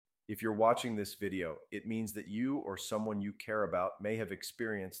If you're watching this video, it means that you or someone you care about may have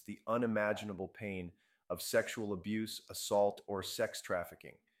experienced the unimaginable pain of sexual abuse, assault, or sex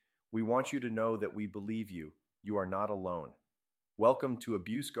trafficking. We want you to know that we believe you. You are not alone. Welcome to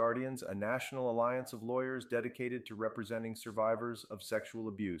Abuse Guardians, a national alliance of lawyers dedicated to representing survivors of sexual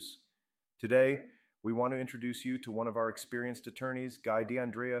abuse. Today, we want to introduce you to one of our experienced attorneys, Guy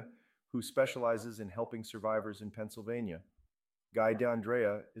D'Andrea, who specializes in helping survivors in Pennsylvania. Guy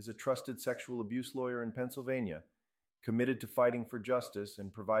D'Andrea is a trusted sexual abuse lawyer in Pennsylvania, committed to fighting for justice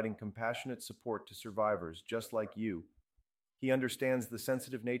and providing compassionate support to survivors just like you. He understands the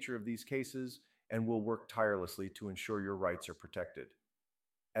sensitive nature of these cases and will work tirelessly to ensure your rights are protected.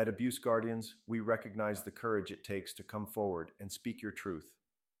 At Abuse Guardians, we recognize the courage it takes to come forward and speak your truth.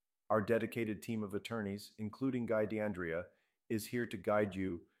 Our dedicated team of attorneys, including Guy D'Andrea, is here to guide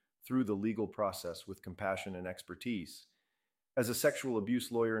you through the legal process with compassion and expertise. As a sexual abuse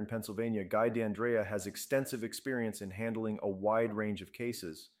lawyer in Pennsylvania, Guy D'Andrea has extensive experience in handling a wide range of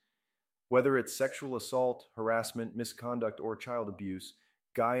cases. Whether it's sexual assault, harassment, misconduct, or child abuse,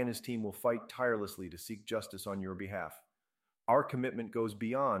 Guy and his team will fight tirelessly to seek justice on your behalf. Our commitment goes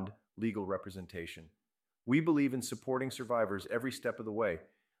beyond legal representation. We believe in supporting survivors every step of the way.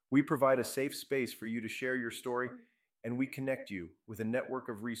 We provide a safe space for you to share your story, and we connect you with a network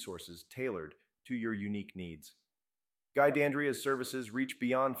of resources tailored to your unique needs. Guy D'Andrea's services reach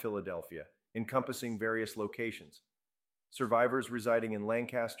beyond Philadelphia, encompassing various locations. Survivors residing in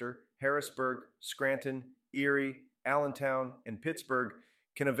Lancaster, Harrisburg, Scranton, Erie, Allentown, and Pittsburgh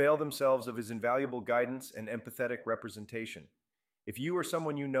can avail themselves of his invaluable guidance and empathetic representation. If you or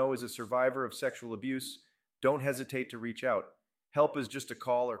someone you know is a survivor of sexual abuse, don't hesitate to reach out. Help is just a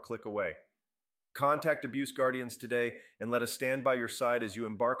call or click away. Contact Abuse Guardians today and let us stand by your side as you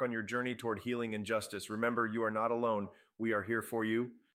embark on your journey toward healing and justice. Remember, you are not alone. We are here for you.